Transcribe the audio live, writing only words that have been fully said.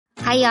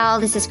Hi, y'all.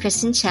 This is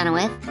Kristen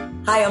Chenoweth.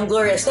 Hi, I'm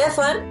Gloria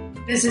Stefan.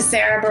 This is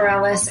Sarah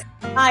Bareilles.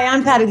 Hi,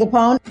 I'm Patty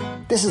Lapone.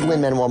 This is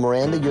Lin-Manuel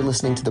Miranda. You're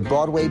listening to the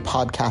Broadway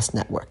Podcast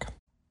Network.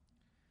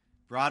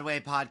 Broadway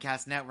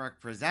Podcast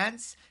Network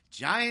presents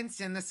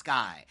Giants in the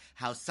Sky,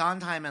 How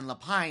Sondheim and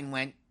Lapine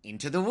Went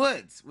into the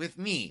Woods with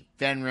me,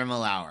 Ben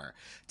Rimmelauer.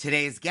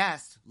 Today's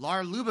guest,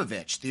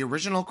 Lubovitch, the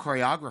original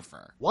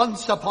choreographer.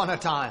 Once upon a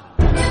time.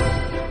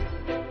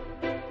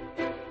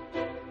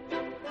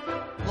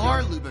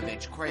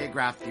 Lubovitch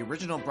choreographed the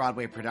original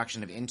Broadway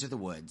production of Into the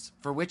Woods,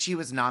 for which he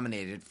was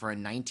nominated for a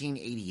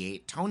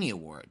 1988 Tony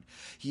Award.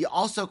 He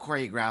also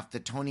choreographed the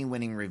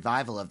Tony-winning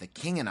revival of The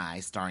King and I,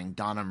 starring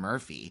Donna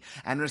Murphy,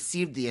 and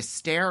received the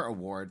Astaire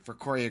Award for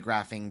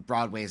choreographing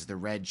Broadway's The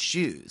Red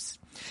Shoes.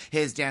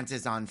 His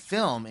dances on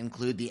film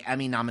include the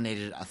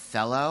Emmy-nominated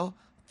Othello,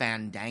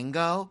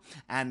 Fandango,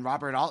 and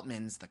Robert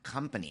Altman's The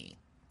Company.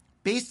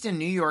 Based in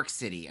New York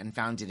City and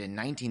founded in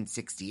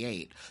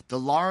 1968, the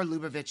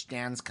Lubovitch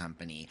Dance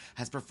Company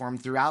has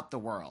performed throughout the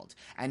world,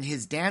 and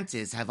his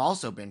dances have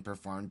also been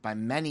performed by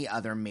many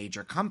other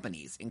major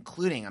companies,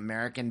 including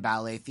American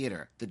Ballet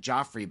Theatre, the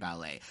Joffrey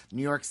Ballet,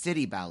 New York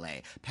City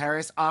Ballet,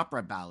 Paris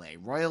Opera Ballet,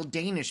 Royal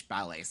Danish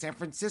Ballet, San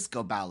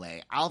Francisco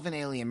Ballet, Alvin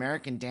Ailey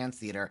American Dance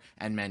Theatre,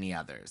 and many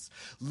others.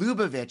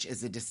 Lubovitch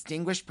is a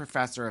distinguished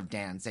professor of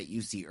dance at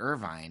UC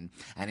Irvine,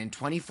 and in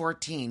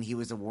 2014 he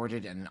was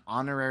awarded an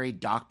honorary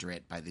doctorate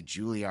by the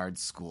Juilliard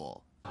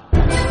School. But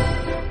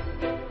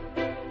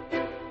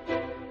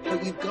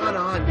you've gone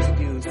on to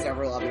do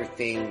several other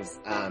things,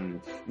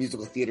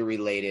 musical theater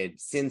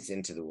related, since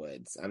Into the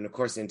Woods. Of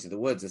course, Into the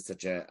Woods is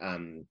such a,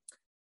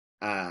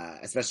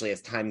 especially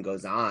as time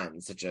goes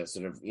on, such a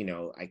sort of,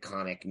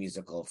 iconic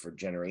musical for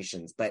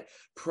generations. But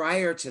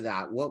prior to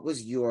that, what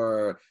was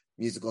your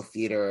musical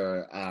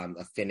theater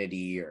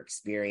affinity or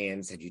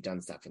experience? Had you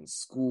done stuff in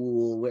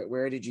school?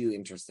 Where did you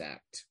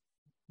intersect?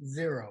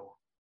 Zero.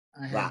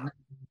 I had no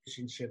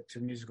relationship to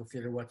musical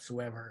theater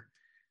whatsoever.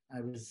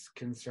 I was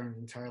concerned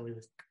entirely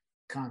with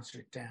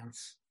concert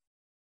dance.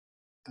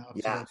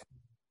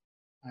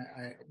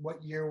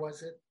 What year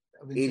was it?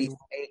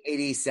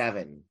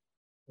 87.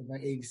 By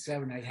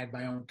 87, I'd had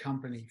my own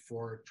company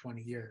for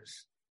 20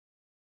 years,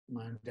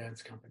 my own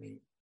dance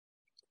company.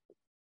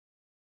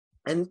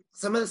 And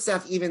some of the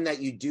stuff even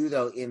that you do,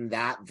 though, in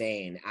that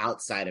vein,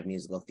 outside of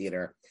musical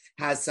theater,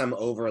 has some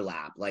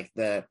overlap, like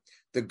the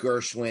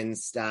Gershwin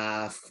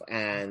stuff.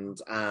 And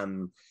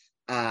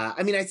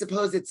I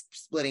suppose it's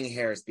splitting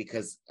hairs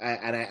because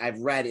I've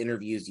read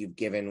interviews you've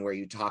given where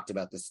you talked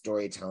about the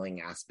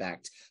storytelling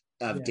aspect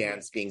of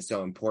dance being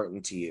so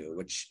important to you,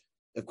 which,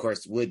 of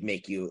course, would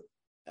make you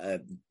a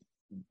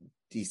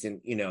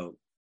decent,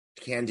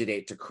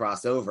 candidate to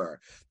cross over.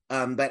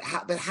 But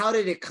how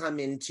did it come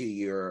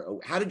into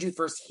how did you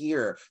first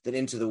hear that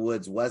Into the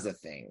Woods was a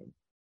thing?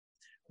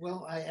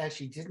 Well, I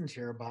actually didn't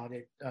hear about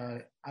it.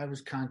 I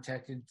was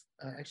contacted,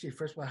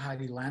 first by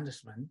Heidi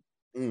Landesman,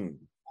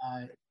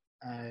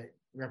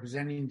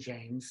 representing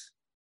James.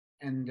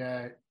 And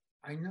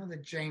I know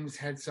that James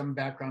had some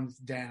background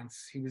with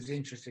dance. He was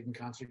interested in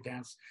concert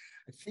dance.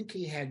 I think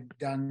he had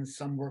done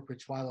some work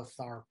with Twyla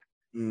Tharp.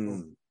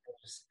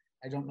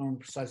 I don't know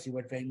precisely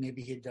what vein.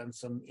 Maybe he had done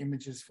some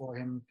images for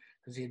him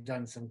because he had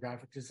done some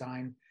graphic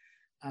design.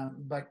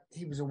 But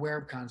he was aware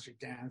of concert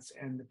dance,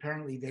 and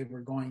apparently they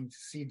were going to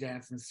see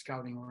dance and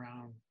scouting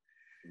around.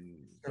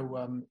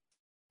 So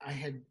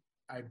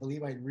I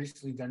believe I'd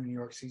recently done New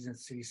York season at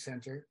City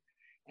Center,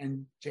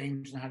 and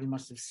James and Heidi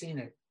must have seen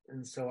it.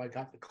 And so I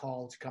got the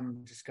call to come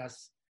and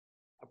discuss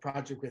a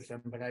project with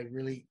them, but I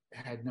really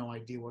had no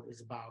idea what it was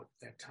about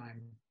at that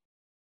time.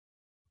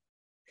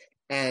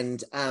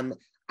 And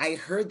I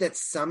heard that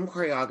some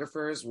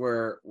choreographers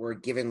were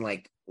given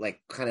like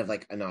kind of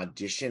like an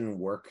audition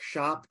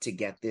workshop to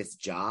get this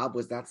job.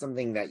 Was that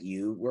something that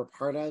you were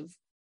part of?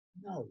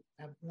 No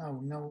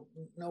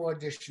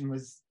audition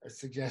was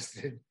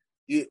suggested.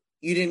 You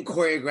didn't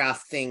choreograph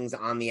things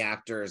on the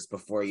actors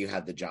before you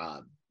had the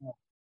job. No.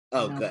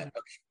 Oh, no, good.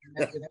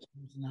 Okay.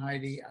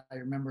 Heidi, I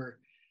remember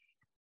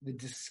the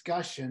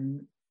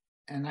discussion,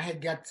 and I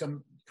had got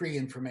some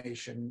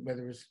pre-information,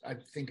 whether it was, I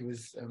think it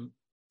was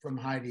from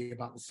Heidi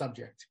about the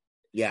subject.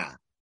 Yeah.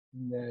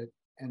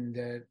 And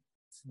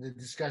the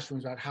discussion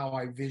was about how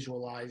I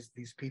visualized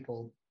these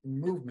people in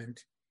movement.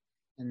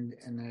 And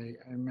I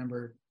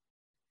remember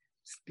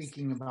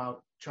speaking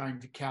about trying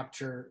to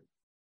capture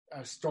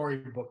a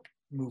storybook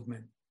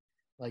movement,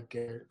 like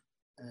the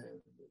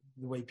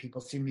way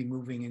people see me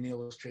moving in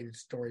illustrated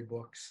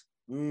storybooks.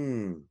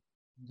 And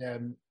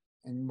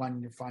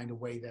wanting to find a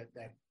way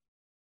that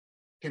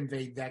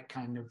conveyed that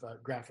kind of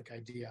graphic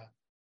idea.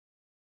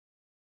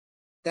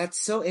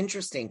 That's so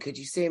interesting. Could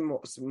you say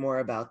more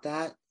about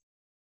that?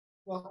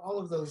 Well, all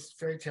of those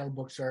fairy tale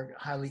books are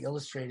highly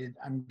illustrated.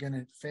 I'm going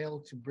to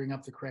fail to bring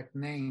up the correct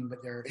name, but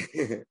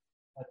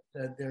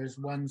there's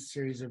one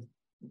series of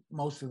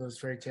most of those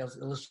fairy tales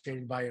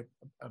illustrated by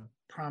a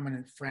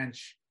prominent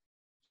French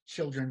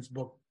children's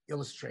book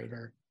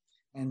illustrator.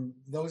 And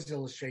those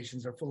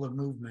illustrations are full of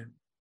movement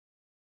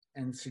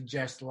and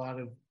suggest a lot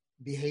of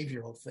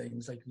behavioral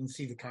things. Like you can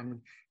see the kind of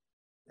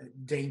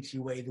dainty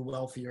way the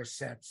wealthier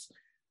sets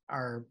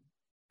are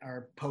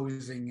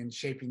posing and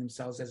shaping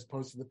themselves, as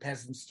opposed to the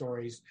peasant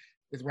stories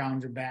with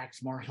rounder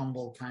backs, more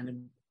humble kind of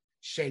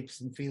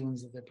shapes and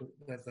feelings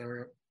that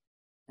they're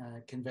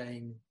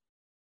conveying.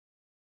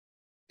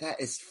 That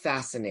is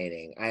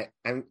fascinating.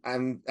 I'm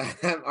I'm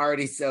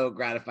already so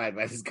gratified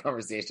by this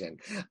conversation.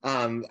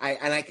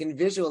 I can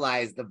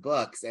visualize the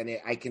books, and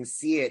I can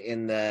see it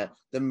in the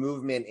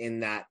movement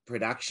in that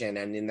production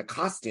and in the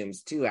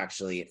costumes too.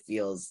 Actually, it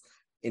feels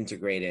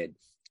integrated.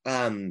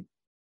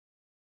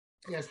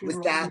 Yes, was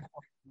that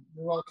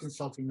we're all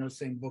consulting those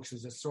same books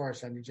as a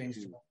source under James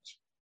Lubovitch.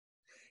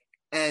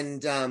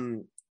 And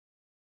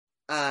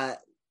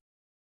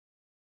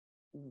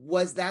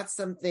was that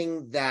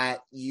something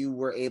that you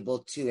were able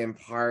to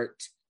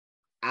impart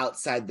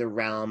outside the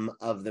realm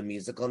of the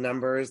musical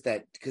numbers,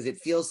 that because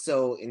it feels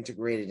so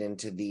integrated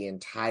into the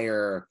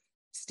entire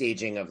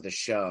staging of the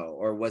show?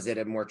 Or was it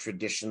a more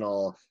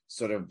traditional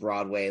sort of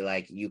Broadway,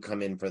 like you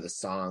come in for the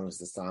songs,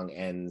 the song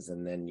ends,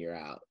 and then you're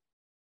out?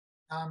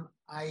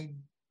 I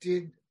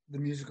did the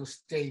musical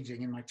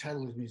staging, and my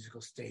title was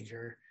musical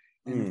stager.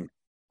 And of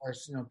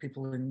course,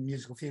 people in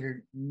musical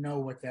theater know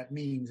what that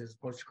means as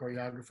opposed to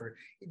choreographer.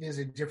 It is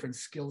a different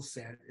skill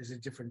set, is a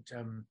different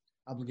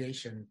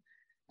obligation.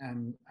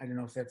 And I don't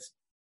know if that's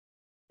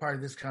part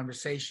of this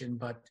conversation,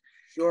 but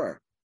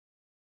sure.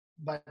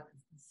 But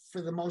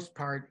for the most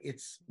part,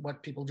 it's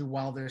what people do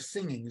while they're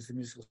singing is the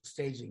musical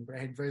staging. But I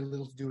had very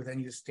little to do with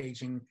any of the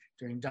staging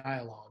during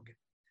dialogue.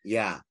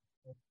 Yeah.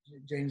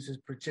 James is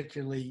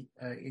particularly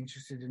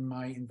interested in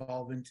my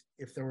involvement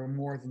if there were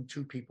more than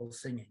two people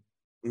singing.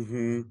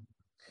 Mm-hmm.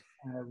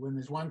 When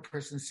there's one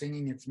person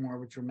singing, it's more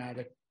of a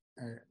dramatic,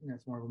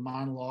 it's more of a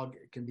monologue.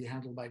 It can be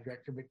handled by a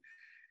director. But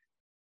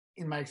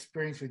in my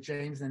experience with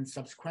James and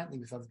subsequently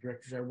with other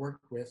directors I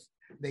worked with,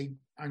 they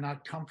are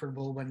not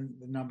comfortable when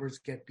the numbers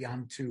get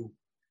beyond two.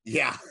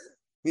 Yeah.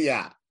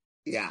 And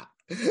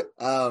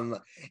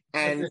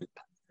there's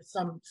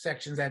some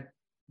sections that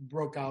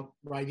broke out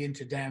right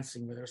into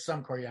dancing where there's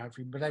some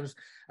choreography, but I was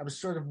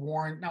sort of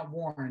not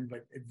warned,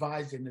 but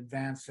advised in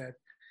advance that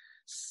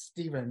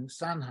Stephen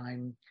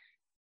Sondheim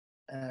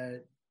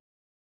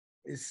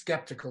is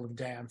skeptical of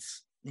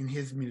dance in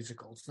his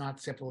musicals, not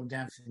skeptical of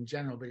dance in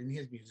general, but in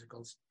his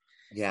musicals.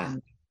 Yeah.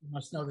 And you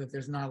must know that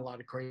there's not a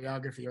lot of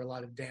choreography or a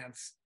lot of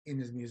dance in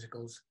his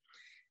musicals.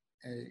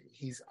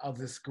 He's of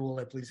the school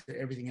that believes that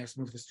everything has to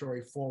move the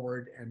story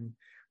forward, and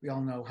we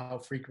all know how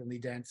frequently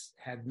dance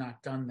had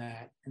not done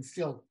that and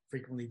still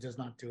frequently does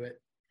not do it.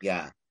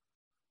 Yeah.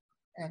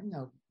 And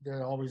there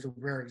are always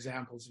rare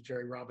examples of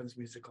Jerry Robbins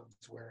musicals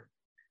where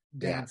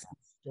dance is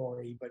the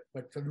story, but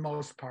for the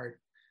most part,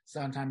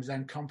 sometimes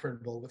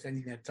uncomfortable with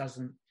anything that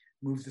doesn't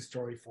move the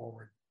story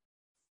forward.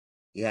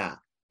 Yeah.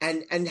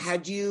 And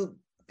had you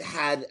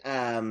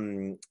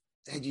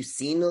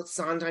seen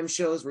Sondheim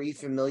shows? Were you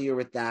familiar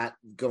with that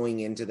going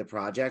into the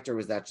project, or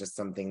was that just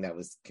something that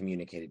was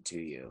communicated to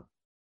you?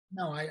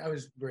 No, I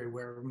was very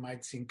aware of him.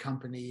 I'd seen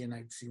Company, and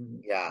I'd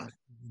seen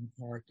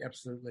Park.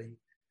 Absolutely,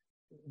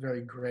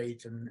 very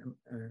great and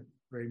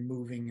very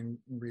moving and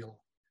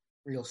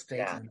real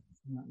statement,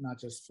 not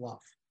just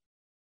fluff.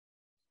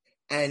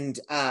 And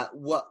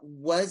what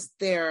was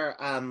there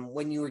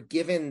when you were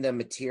given the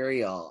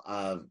material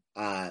of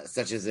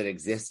such as it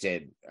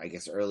existed, I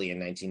guess early in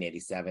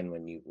 1987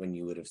 when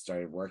you would have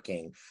started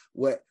working?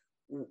 What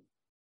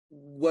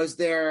was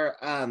there?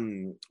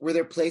 Were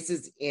there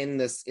places in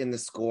the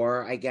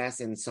score, I guess,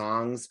 in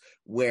songs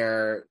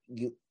where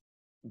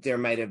there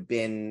might have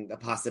been a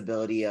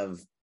possibility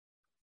of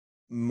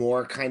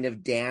more kind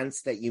of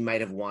dance that you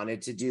might have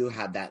wanted to do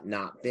had that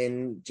not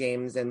been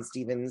James and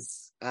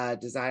Stephen's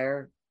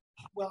desire?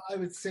 Well, I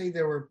would say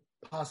there were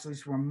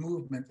possibilities for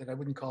movement that I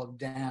wouldn't call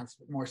dance,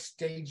 but more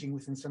staging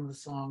within some of the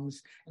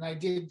songs. And I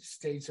did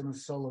stage some of the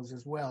solos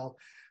as well.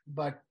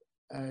 But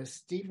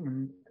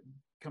Stephen,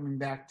 coming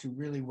back to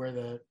really where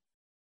the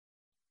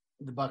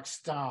buck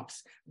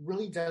stops,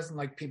 really doesn't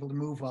like people to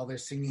move while they're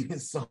singing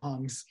his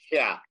songs.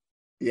 Yeah.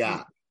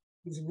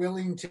 He's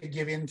willing to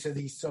give in to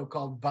the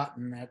so-called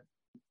button that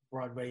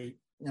Broadway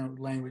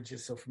language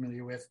is so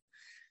familiar with.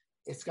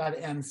 It's got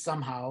to end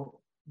somehow.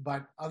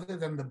 But other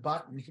than the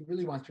button, he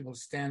really wants people to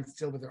stand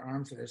still with their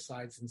arms to their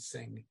sides and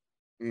sing.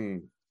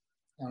 And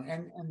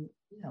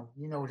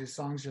you know what his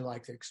songs are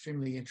like. They're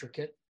extremely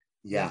intricate.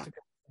 Yeah. You have to pay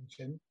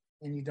attention,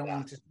 and you don't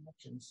want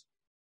distractions.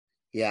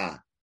 Yeah.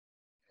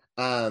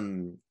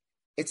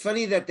 It's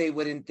funny that they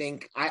wouldn't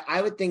think. I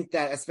would think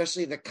that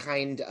especially the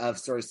kind of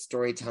sort of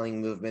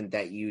storytelling movement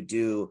that you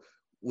do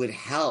would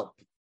help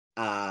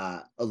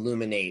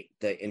illuminate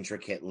the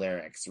intricate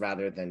lyrics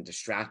rather than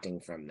distracting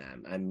from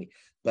them. I mean,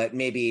 but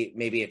maybe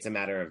it's a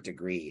matter of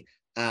degree.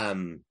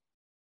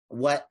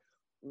 What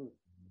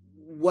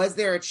was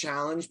there a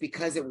challenge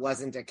because it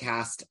wasn't a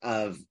cast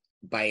of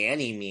by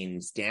any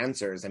means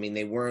dancers? I mean,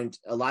 they weren't.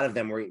 A lot of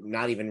them were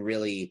not even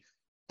really.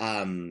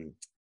 Some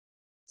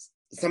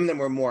of them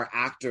were more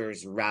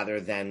actors rather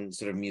than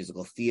sort of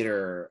musical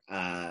theater,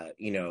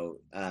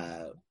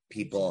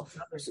 people.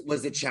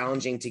 Was it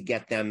challenging to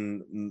get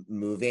them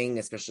moving,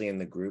 especially in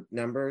the group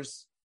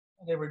numbers?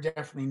 They were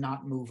definitely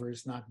not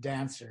movers, not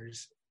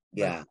dancers.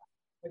 Yeah.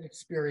 But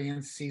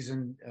experienced,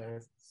 seasoned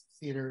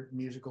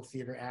musical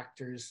theater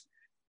actors,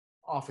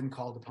 often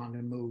called upon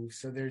to move.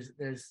 So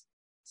there's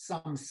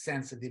some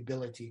sense of the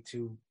ability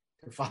to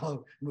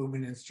follow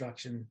movement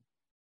instruction.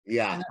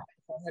 Yeah. And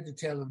I had to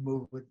tailor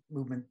the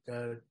movement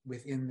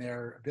within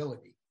their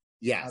ability.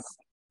 Yes.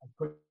 I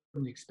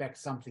couldn't expect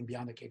something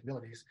beyond their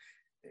capabilities.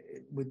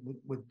 It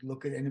would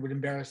look at, and it would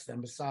embarrass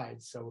them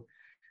besides.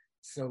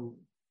 So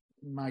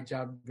my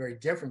job, very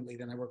differently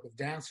than I work with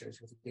dancers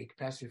with a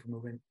capacity for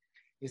movement,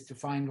 is to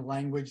find a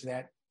language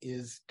that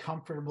is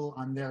comfortable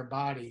on their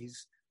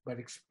bodies, but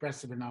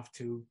expressive enough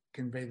to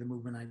convey the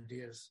movement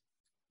ideas.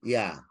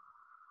 Yeah.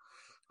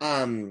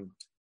 And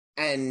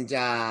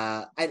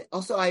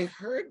also I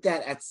heard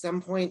that at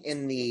some point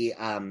in the,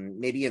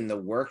 maybe in the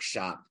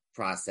workshop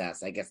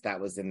process, I guess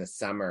that was in the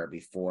summer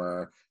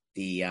before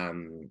the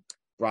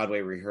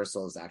Broadway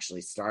rehearsals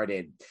actually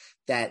started,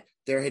 that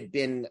there had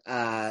been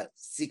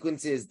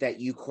sequences that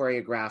you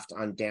choreographed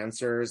on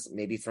dancers,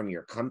 maybe from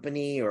your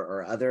company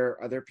or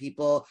other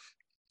people,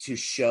 to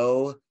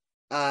show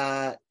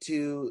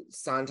to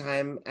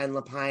Sondheim and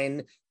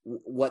Lapine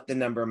what the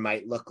number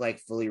might look like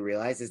fully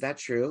realized. Is that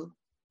true?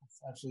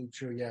 That's absolutely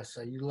true, yes.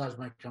 I utilize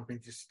my company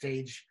to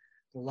stage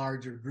the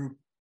larger group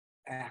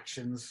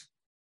actions.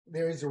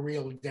 There is a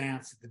real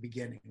dance at the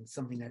beginning,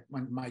 something that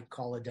one might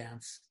call a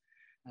dance.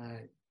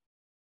 I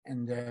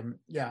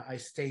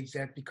staged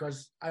that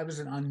because I was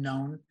an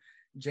unknown.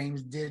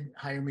 James did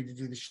hire me to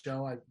do the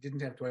show. I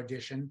didn't have to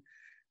audition,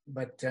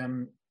 but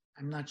I'm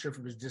not sure if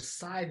it was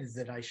decided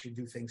that I should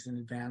do things in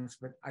advance,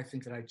 but I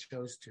think that I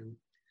chose to.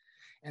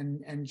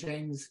 And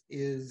James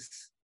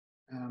is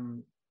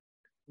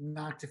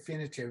not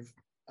definitive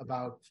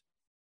about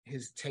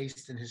his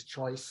taste and his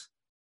choice.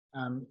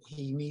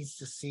 He needs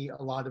to see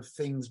a lot of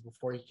things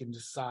before he can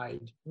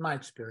decide, in my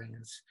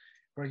experience,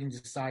 before he can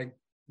decide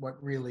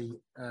what really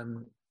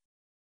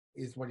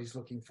is what he's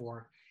looking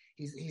for.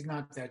 He's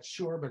not that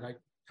sure, but I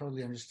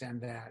totally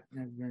understand that. You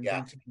know, you're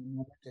inventing a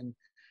moment, and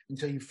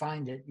until you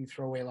find it, you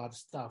throw away a lot of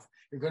stuff.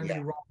 You're going to be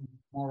wrong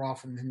more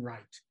often than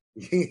right.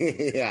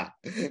 Yeah,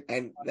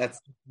 and that's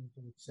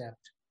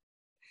accept.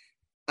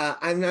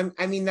 I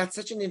mean, that's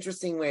such an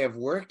interesting way of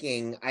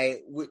working.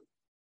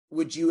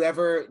 Did you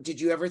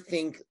ever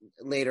think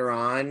later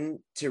on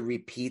to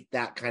repeat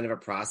that kind of a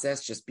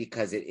process, just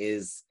because it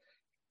is,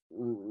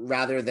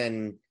 rather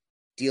than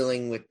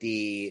dealing with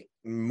the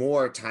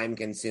more time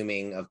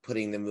consuming of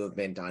putting the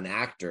movement on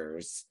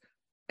actors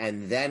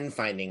and then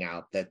finding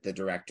out that the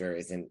director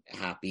isn't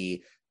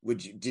happy?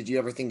 Did you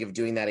ever think of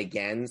doing that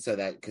again, so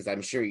that, because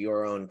I'm sure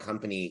your own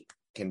company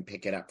can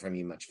pick it up from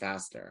you much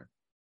faster?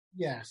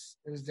 Yes,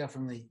 it was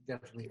definitely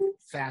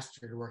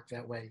faster to work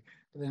that way.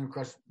 But then, of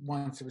course,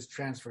 once it was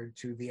transferred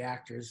to the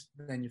actors,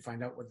 then you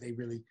find out what they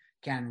really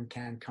can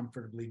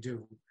comfortably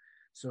do.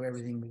 So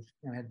everything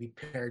had to be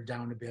pared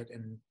down a bit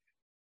and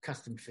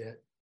custom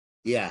fit.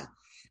 Yeah.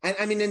 And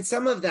I mean, and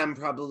some of them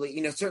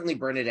probably, certainly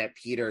Bernadette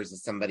Peters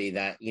is somebody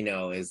that,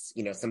 is,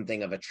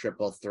 something of a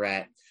triple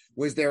threat.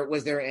 Was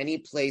there any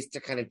place to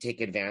kind of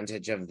take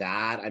advantage of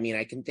that? I mean,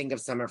 I can think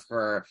of some of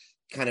her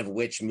kind of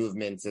witch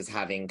movements as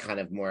having kind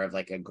of more of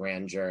like a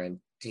grandeur and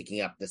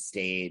taking up the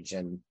stage.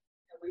 And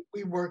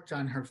we worked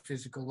on her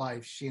physical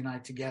life, she and I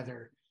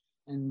together,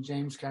 and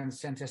James kind of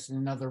sent us in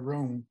another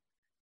room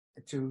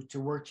to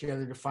work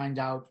together to find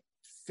out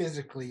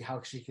physically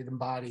how she could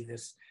embody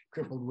this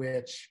crippled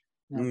witch,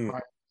 prior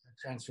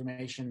to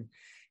transformation.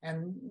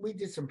 And we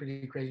did some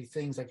pretty crazy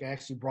things. Like I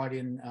actually brought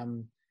in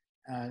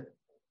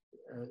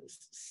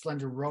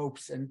slender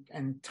ropes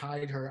and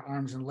tied her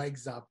arms and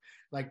legs up,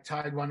 like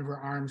tied one of her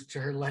arms to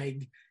her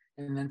leg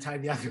and then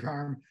tied the other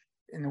arm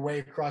in a way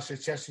across her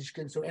chest.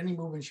 So any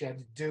movement she had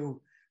to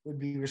do would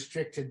be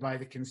restricted by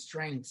the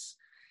constraints.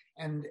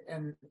 And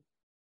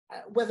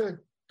whether it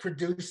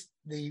produced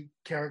the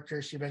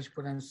character she eventually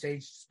put on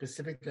stage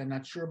specifically, I'm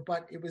not sure,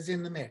 but it was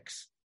in the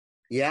mix.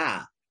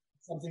 Yeah.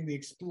 Something we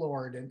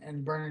explored.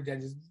 And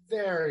Bernadette is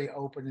very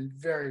open and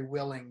very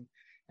willing,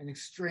 an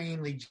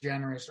extremely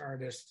generous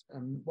artist,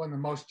 one of the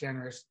most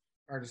generous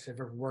artists I've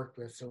ever worked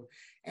with. So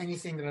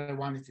anything that I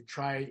wanted to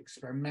try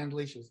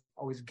experimentally, she was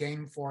always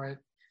game for it,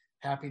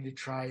 happy to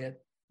try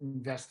it,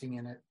 investing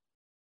in it.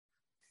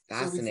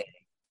 Fascinating. So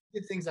we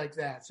did things like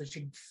that, so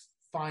she'd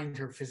find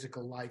her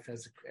physical life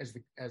as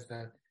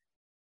the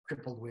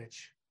crippled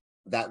witch.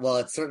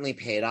 It certainly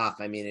paid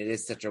off. I mean, it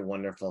is such a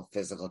wonderful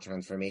physical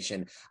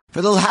transformation.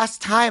 For the last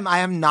time, I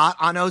am not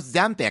on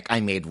Ozempic. I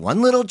made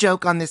one little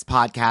joke on this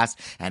podcast,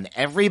 and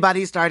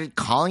everybody started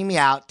calling me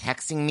out,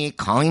 texting me,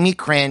 calling me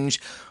cringe,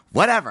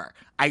 whatever.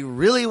 I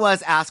really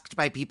was asked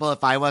by people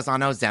if I was on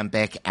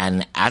Ozempic,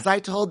 and as I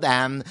told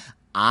them,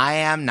 I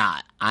am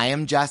not. I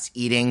am just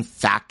eating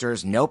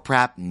Factor's no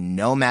prep,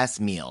 no mess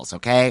meals,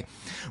 okay?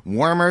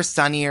 Warmer,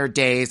 sunnier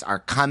days are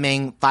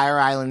coming. Fire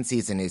Island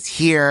season is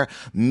here.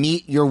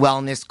 Meet your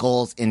wellness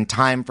goals in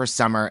time for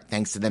summer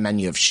thanks to the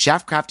menu of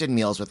chef-crafted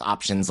meals with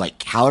options like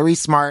Calorie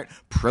Smart,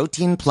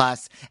 Protein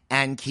Plus,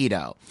 and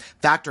Keto.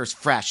 Factor's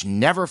fresh,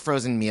 never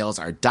frozen meals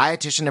are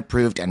dietitian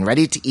approved and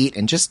ready to eat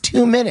in just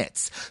 2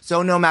 minutes.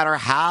 So no matter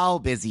how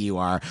busy you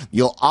are,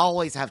 you'll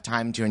always have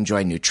time to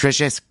enjoy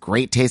nutritious,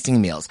 great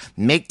tasting meals.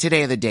 Make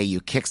today the day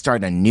you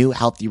kickstart a new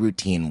healthy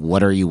routine.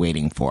 What are you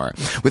waiting for?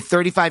 With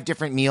 35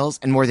 different meals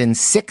and more than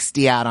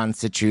 60 add-ons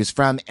to choose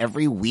from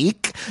every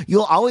week,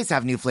 you'll always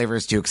have new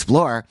flavors to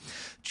explore.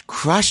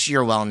 Crush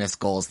your wellness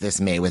goals this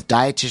May with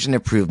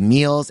dietitian-approved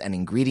meals and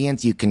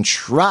ingredients you can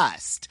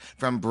trust.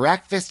 From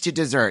breakfast to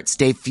dessert,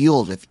 stay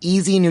fueled with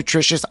easy,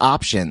 nutritious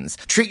options.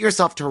 Treat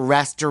yourself to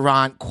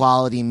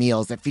restaurant-quality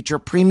meals that feature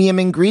premium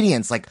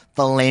ingredients like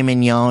filet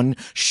mignon,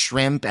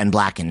 shrimp, and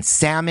blackened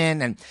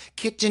salmon. And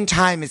kitchen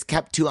time is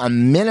kept to a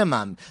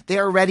minimum. They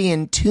are ready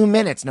in 2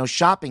 minutes. No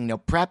shopping, no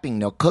prepping,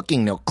 no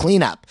cooking, no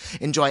cleanup.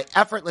 Enjoy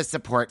effortless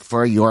support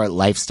for your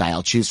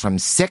lifestyle. Choose from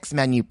 6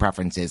 menu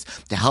preferences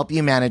to help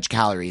you manage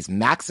calories,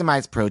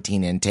 maximize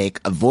protein intake,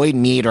 avoid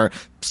meat, or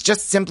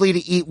just simply to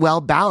eat well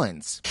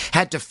balanced.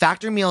 Head to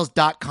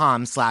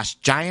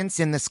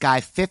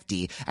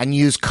factormeals.com/giantsinthesky50 and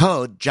use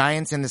code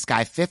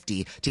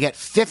giantsinthesky50 to get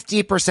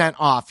 50%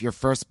 off your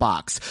first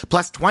box,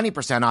 plus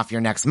 20% off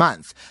your next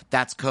month.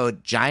 That's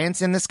code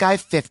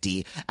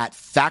giantsinthesky50 at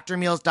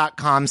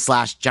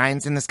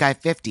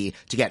factormeals.com/giantsinthesky50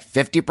 to get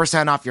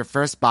 50% off your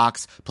first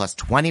box, plus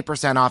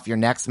 20% off your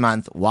next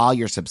month while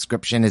your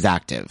subscription is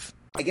active.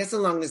 I guess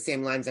along the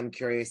same lines, I'm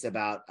curious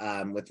about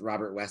with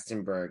Robert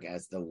Westenberg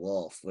as the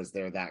wolf. Was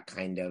there that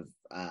kind of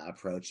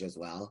approach as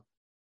well?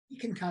 He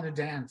can kind of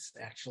dance,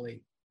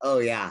 actually. Oh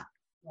yeah,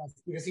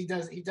 Yes, because he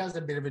does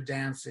a bit of a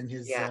dance in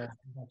his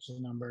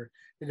production number,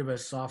 bit of a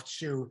soft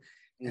shoe,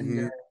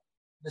 and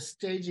the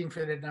staging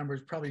for that number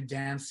is probably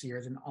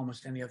dancier than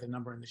almost any other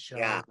number in the show.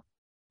 Yeah.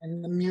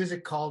 And the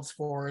music calls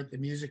for it. The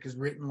music is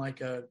written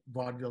like a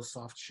vaudeville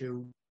soft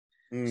shoe.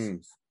 So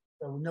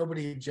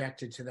nobody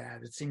objected to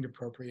that. It seemed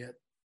appropriate.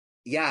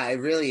 Yeah, it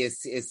really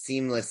is. It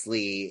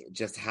seamlessly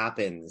just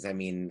happens. I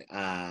mean,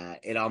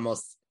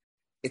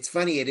 it's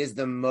funny. It is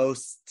the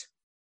most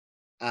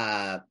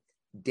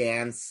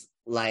dance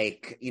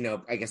like,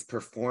 I guess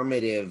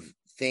performative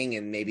thing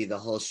in maybe the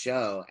whole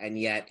show. And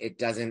yet it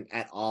doesn't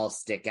at all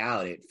stick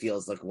out. It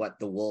feels like what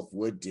the wolf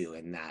would do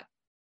in that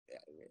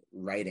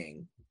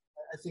writing.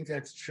 I think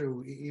that's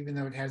true. Even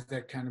though it has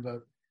that kind of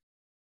a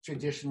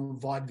traditional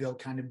vaudeville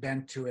kind of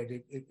bent to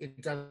it,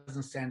 it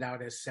doesn't stand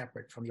out as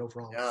separate from the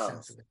overall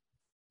sense of it.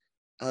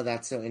 Oh,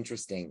 that's so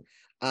interesting.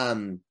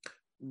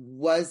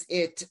 Was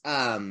it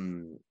by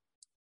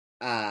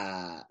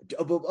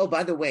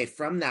the way,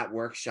 from that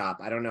workshop,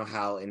 I don't know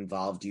how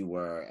involved you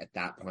were at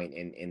that point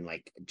in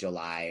like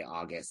July,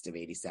 August of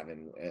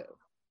 87.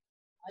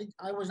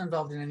 I wasn't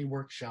involved in any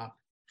workshop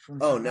from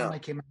the time I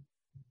came out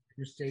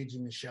to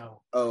staging the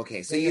show. Oh,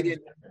 okay. So they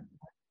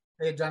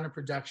had done a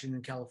production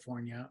in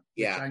California,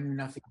 which I knew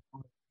nothing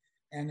about.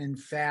 And in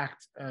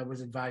fact,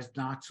 was advised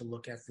not to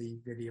look at the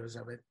videos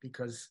of it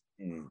because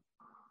he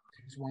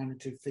just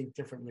wanted to think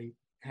differently,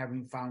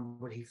 having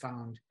found what he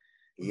found.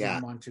 He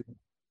didn't want to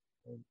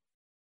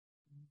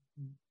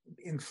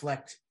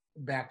inflect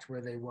back to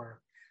where they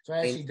were. So I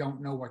actually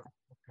don't know what that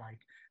looked like.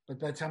 But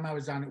by the time I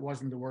was on, it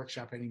wasn't the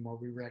workshop anymore.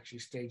 We were actually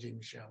staging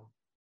the show.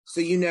 So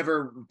you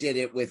never did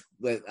it with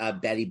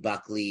Betty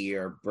Buckley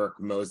or Burke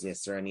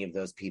Moses or any of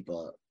those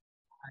people?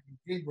 I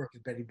did work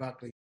with Betty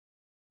Buckley.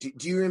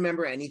 Do you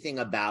remember anything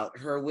about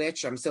her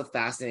witch? I'm so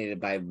fascinated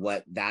by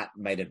what that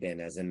might have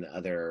been as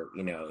another,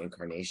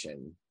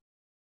 incarnation.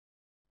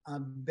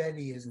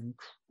 Betty is an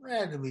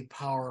incredibly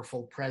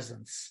powerful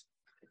presence,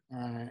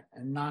 and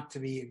not to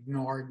be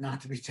ignored,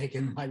 not to be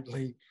taken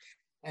lightly.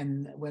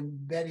 And when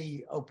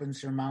Betty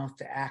opens her mouth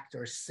to act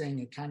or sing,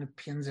 it kind of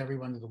pins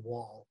everyone to the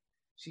wall.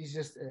 She's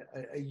just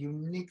a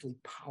uniquely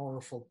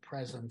powerful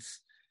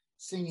presence,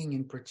 singing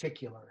in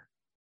particular.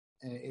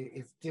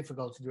 It's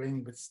difficult to do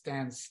anything but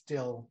stand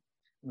still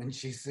when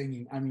she's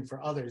singing. I mean,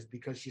 for others,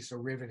 because she's so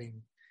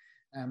riveting.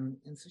 And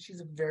so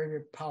she's a very,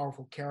 very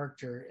powerful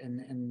character,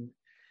 and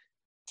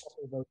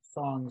those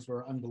songs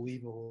were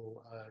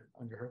unbelievable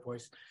under her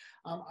voice.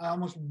 I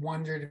almost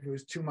wondered if it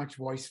was too much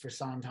voice for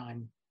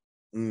Sondheim,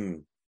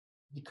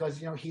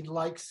 because he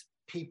likes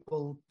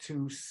people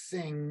to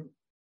sing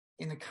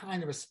in a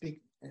kind of a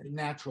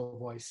natural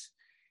voice.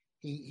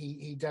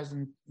 He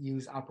doesn't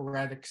use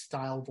operatic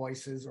style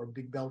voices or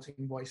big belting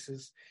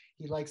voices.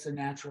 He likes a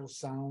natural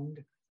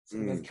sound, so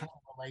that kind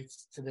of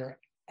relates to their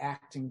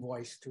acting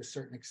voice to a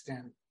certain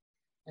extent.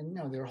 And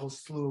there are a whole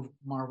slew of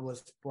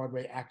marvelous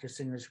Broadway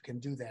actor-singers who can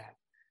do that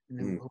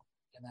in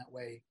that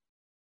way.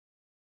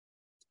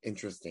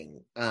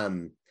 Interesting.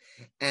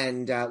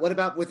 And what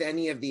about with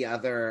any of the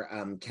other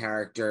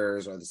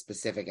characters or the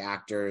specific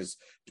actors?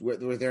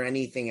 Were there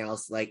anything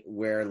else like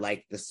where,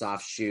 like the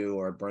soft shoe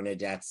or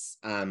Bernadette's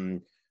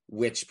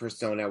witch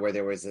persona where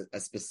there was a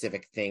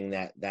specific thing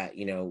that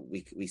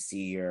we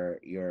see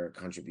your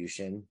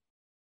contribution?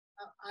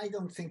 I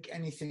don't think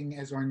anything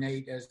as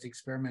ornate as the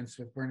experiments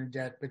with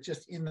Bernadette, but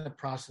just in the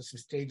process of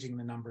staging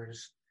the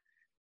numbers,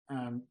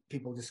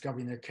 people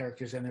discovering their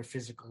characters and their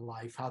physical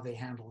life, how they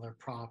handle their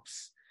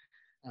props,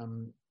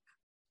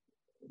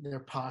 their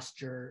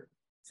posture,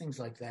 things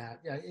like that.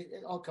 Yeah,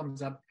 it all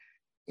comes up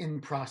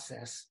in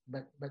process,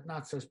 but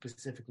not so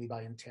specifically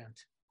by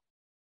intent.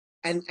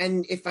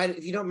 And if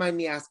you don't mind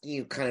me asking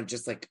you kind of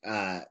just like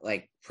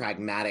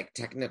pragmatic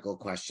technical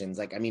questions,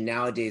 like, I mean,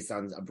 nowadays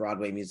on a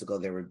Broadway musical,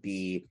 there would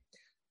be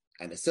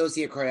an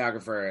associate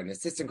choreographer, an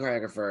assistant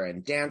choreographer,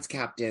 and dance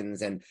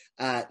captains. And,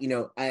 I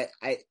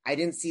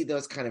didn't see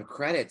those kind of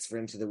credits for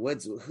Into the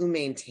Woods. Who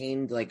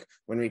maintained, like,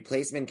 when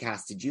replacement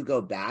cast, did you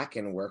go back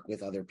and work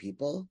with other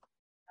people?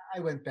 I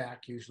went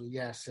back usually,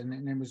 yes.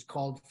 And it was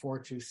called for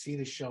to see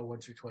the show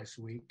once or twice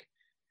a week.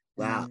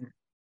 Wow. And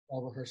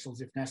all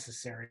rehearsals if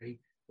necessary,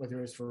 whether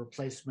it was for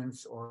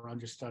replacements or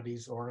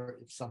understudies or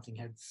if something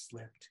had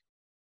slipped.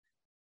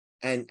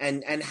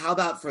 And how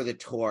about for the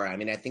tour? I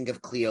mean, I think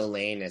of Cleo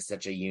Lane as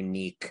such a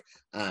unique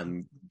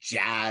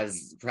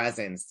jazz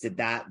presence. Did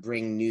that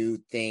bring new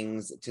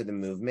things to the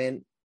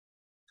movement?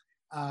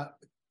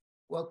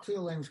 Well,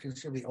 Cleo Lane was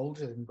considerably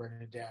older than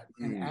Bernadette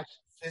and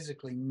actually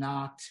physically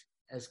not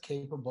as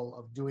capable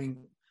of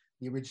doing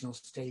the original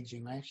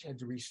staging. I actually had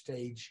to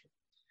restage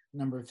a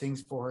number of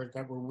things for her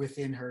that were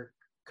within her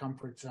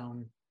comfort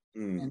zone.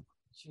 And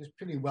she was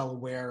pretty well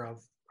aware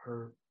of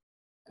her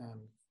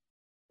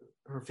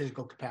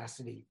physical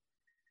capacity,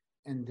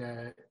 and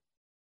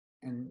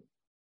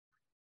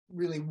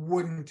really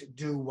wouldn't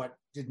do what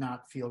did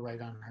not feel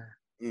right on her.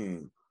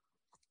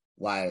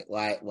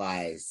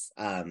 Wise.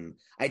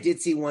 I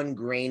did see one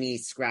grainy,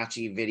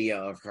 scratchy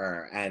video of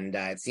her, and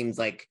it seems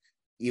like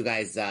you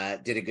guys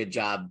did a good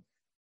job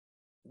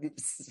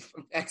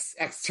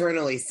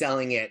externally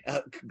selling it,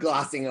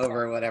 glossing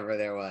over whatever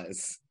there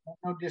was.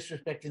 No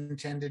disrespect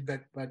intended,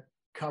 but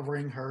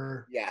covering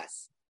her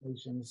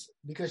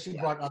because she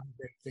brought other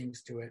big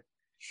things to it.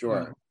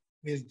 Sure.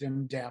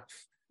 Wisdom,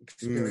 depth,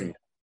 experience.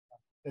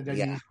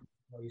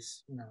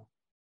 Voice,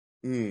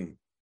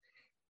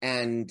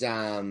 And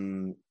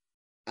I'm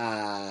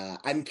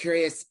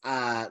curious,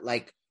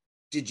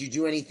 did you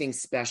do anything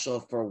special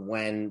for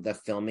when the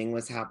filming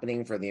was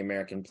happening for the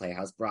American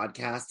Playhouse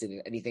broadcast?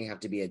 Did anything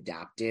have to be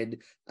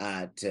adapted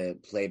to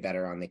play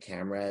better on the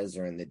cameras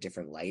or in the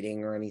different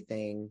lighting or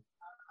anything?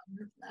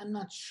 I'm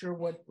not sure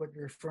what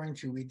you're referring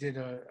to. We did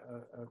a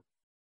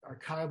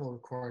archival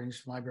recordings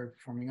from Library of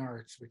Performing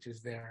Arts, which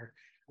is there.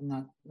 I'm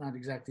not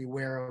exactly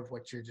aware of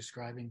what you're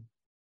describing.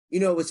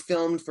 It was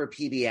filmed for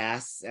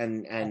PBS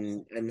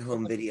and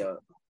home video.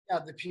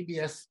 Yeah, the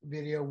PBS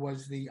video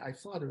was I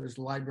thought it was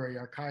library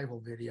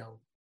archival video,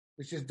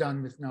 which is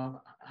done with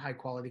no high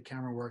quality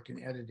camera work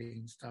and editing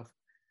and stuff.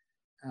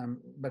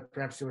 But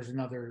perhaps there was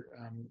another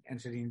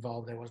entity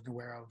involved I wasn't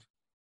aware of.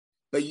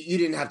 But you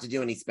didn't have to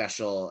do any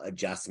special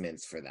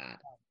adjustments for that.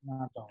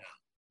 Not at all.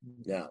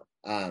 No.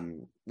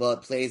 Well,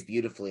 it plays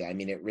beautifully. I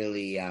mean, it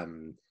really,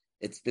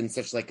 it's been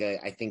such like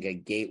I think a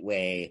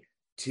gateway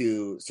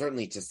to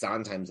certainly to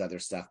Sondheim's other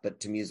stuff, but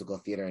to musical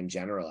theater in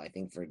general. I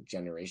think for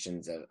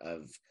generations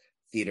of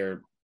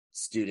theater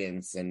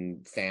students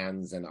and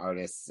fans and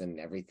artists and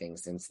everything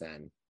since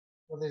then.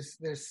 Well, there's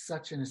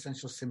such an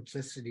essential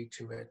simplicity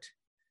to it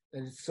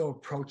that it's so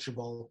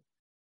approachable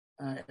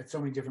at so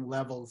many different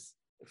levels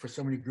for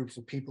so many groups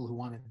of people who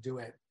want to do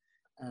it.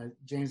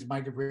 James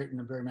might have written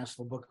a very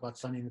masterful book about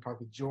Sunday in the Park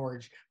with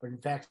George, but in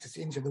fact, it's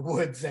Into the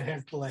Woods that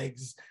has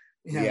legs.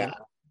 Yeah.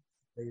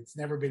 It's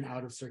never been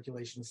out of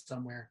circulation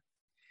somewhere.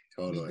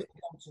 Totally. We did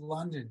come to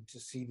London to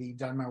see the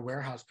Dunmore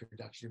Warehouse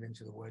production of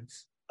Into the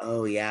Woods.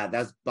 Oh, yeah.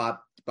 That's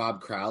Bob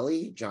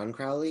Crowley, John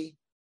Crowley?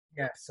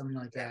 Yeah, something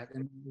like that.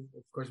 And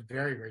of course,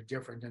 very, very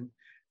different. And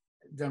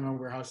Dunmore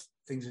Warehouse,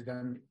 things are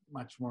done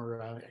much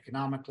more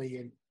economically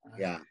and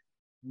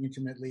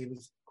intimately. It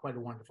was quite a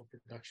wonderful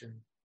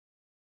production.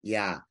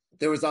 Yeah.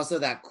 There was also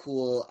that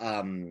cool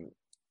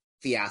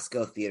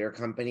Fiasco Theater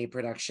Company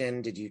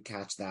production. Did you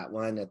catch that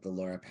one at the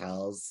Laura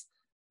Pels?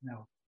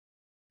 No.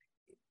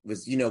 It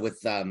was,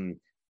 with a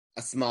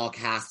small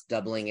cast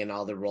doubling in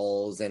all the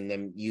roles and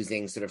them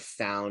using sort of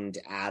found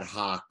ad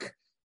hoc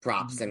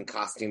props and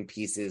costume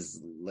pieces,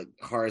 like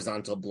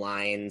horizontal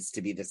blinds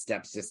to be the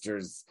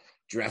stepsisters'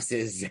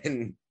 dresses.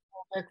 And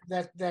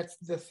that's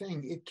the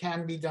thing. It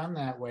can be done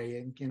that way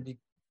and can be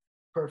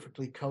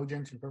perfectly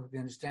cogent and perfectly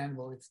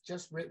understandable. It's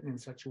just written in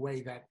such a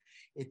way that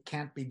it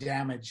can't be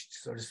damaged,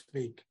 so to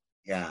speak.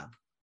 Yeah.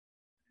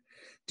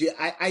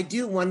 I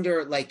do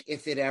wonder, like,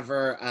 if it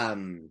ever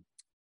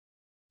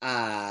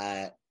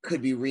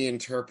could be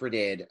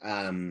reinterpreted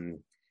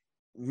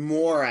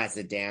more as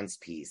a dance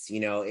piece,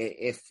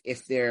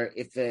 if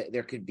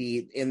there could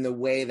be, in the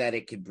way that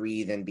it could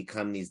breathe and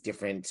become these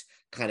different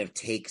kind of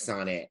takes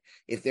on it,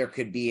 if there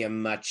could be a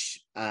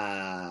much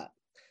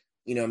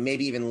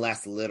maybe even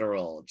less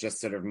literal, just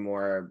sort of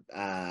more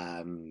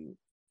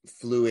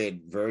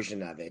fluid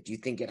version of it. Do you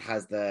think it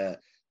has the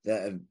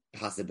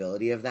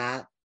possibility of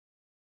that?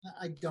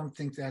 I don't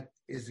think that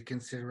is a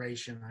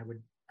consideration I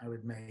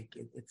would make.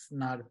 It's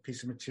not a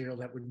piece of material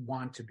that would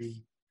want to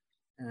be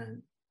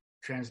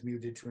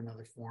transmuted to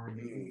another form.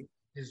 It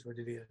is what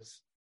it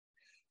is.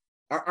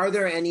 Are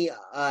there any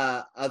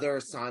other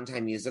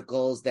Sondheim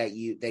musicals that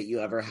you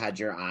ever had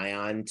your eye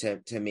on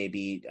to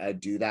maybe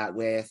do that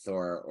with,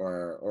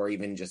 or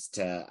even just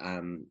to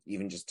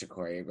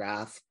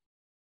choreograph?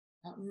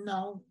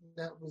 No,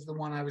 that was the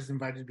one I was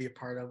invited to be a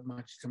part of,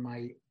 much to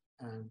my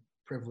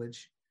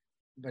privilege.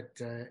 But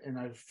and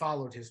I've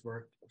followed his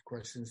work, of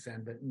course, since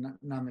then, but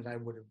none that I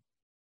would have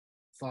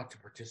thought to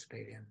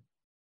participate in.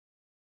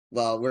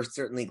 Well, we're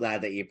certainly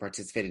glad that you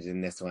participated in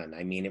this one.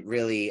 I mean, it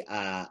really.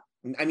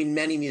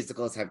 Many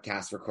musicals have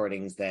cast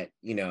recordings that,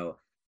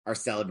 are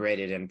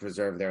celebrated and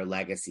preserve their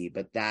legacy,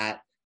 but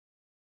that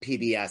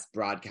PBS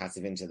broadcast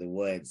of Into the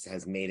Woods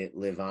has made it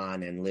live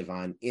on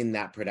in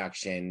that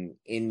production,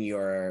 in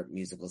your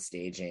musical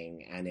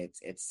staging. And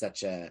it's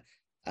such a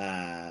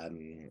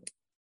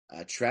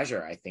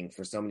treasure, I think,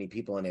 for so many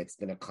people. And it's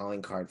been a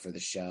calling card for the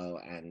show.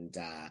 And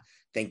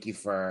thank you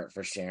for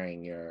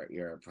sharing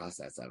your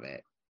process of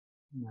it.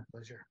 My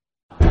pleasure.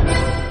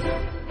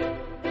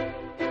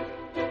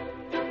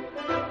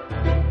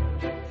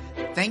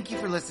 Thank you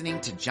for listening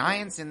to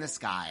Giants in the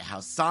Sky, How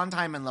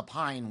Sondheim and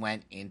Lapine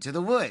Went Into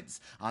the Woods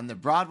on the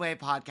Broadway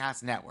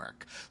Podcast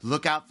Network.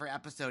 Look out for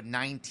episode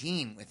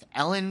 19 with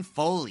Ellen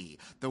Foley,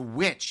 the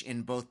witch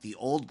in both the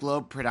Old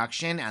Globe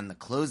production and the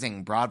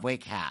closing Broadway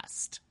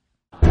cast.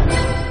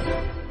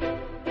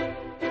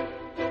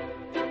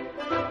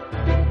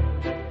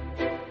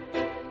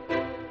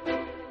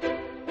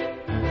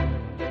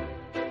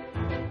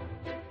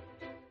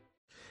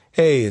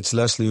 Hey, it's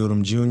Leslie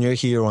Odom Jr.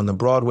 here on the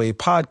Broadway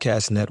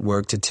Podcast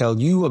Network to tell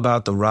you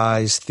about the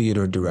Rise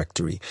Theater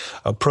Directory,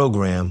 a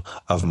program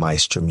of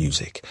Maestro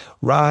Music.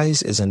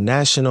 Rise is a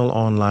national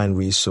online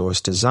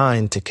resource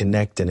designed to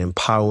connect and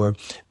empower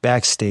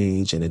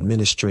backstage and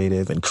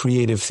administrative and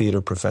creative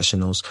theater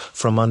professionals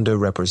from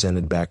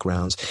underrepresented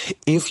backgrounds.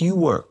 If you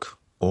work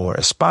or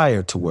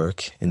aspire to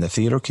work in the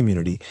theater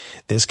community,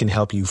 this can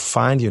help you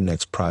find your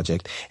next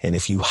project. And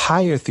if you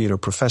hire theater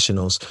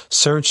professionals,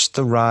 search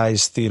the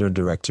Rise Theater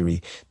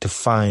Directory to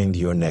find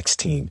your next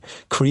team.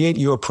 Create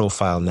your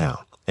profile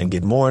now and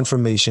get more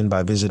information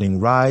by visiting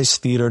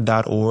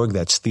risetheater.org.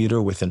 That's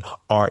theater with an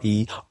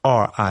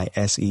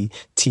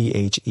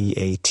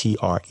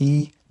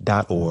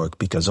RERISETHEATRE.org,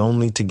 because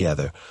only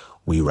together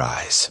we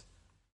rise.